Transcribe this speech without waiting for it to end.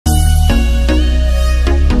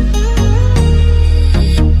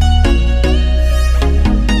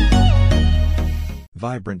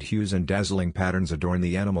Vibrant hues and dazzling patterns adorn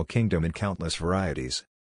the animal kingdom in countless varieties.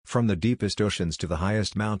 From the deepest oceans to the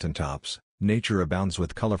highest mountaintops, nature abounds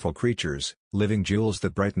with colorful creatures, living jewels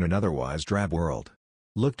that brighten an otherwise drab world.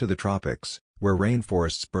 Look to the tropics, where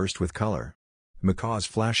rainforests burst with color. Macaws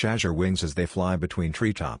flash azure wings as they fly between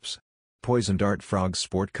treetops. Poison dart frogs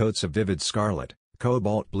sport coats of vivid scarlet,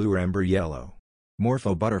 cobalt blue or amber yellow.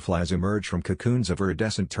 Morpho butterflies emerge from cocoons of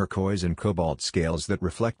iridescent turquoise and cobalt scales that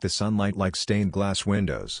reflect the sunlight like stained glass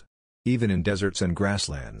windows. Even in deserts and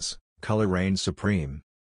grasslands, color reigns supreme.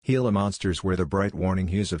 Gila monsters wear the bright warning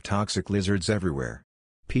hues of toxic lizards everywhere.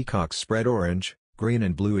 Peacocks spread orange, green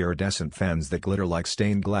and blue iridescent fans that glitter like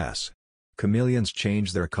stained glass. Chameleons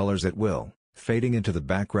change their colors at will, fading into the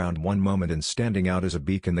background one moment and standing out as a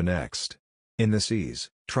beacon the next. In the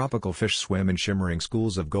seas, tropical fish swim in shimmering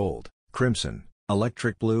schools of gold, crimson,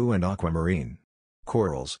 electric blue and aquamarine.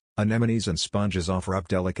 Corals, anemones and sponges offer up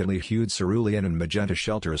delicately hued cerulean and magenta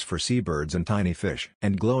shelters for seabirds and tiny fish.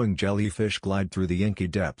 And glowing jellyfish glide through the inky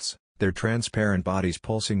depths, their transparent bodies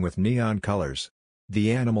pulsing with neon colors.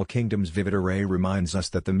 The animal kingdom's vivid array reminds us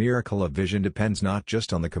that the miracle of vision depends not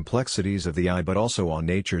just on the complexities of the eye but also on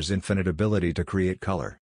nature's infinite ability to create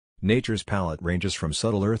color. Nature's palette ranges from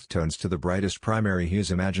subtle earth tones to the brightest primary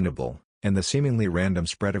hues imaginable, and the seemingly random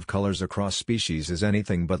spread of colors across species is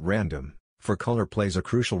anything but random, for color plays a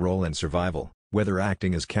crucial role in survival, whether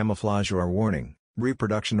acting as camouflage or warning,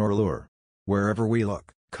 reproduction or lure. Wherever we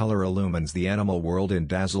look, color illumines the animal world in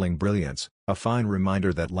dazzling brilliance, a fine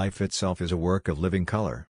reminder that life itself is a work of living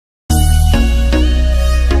color.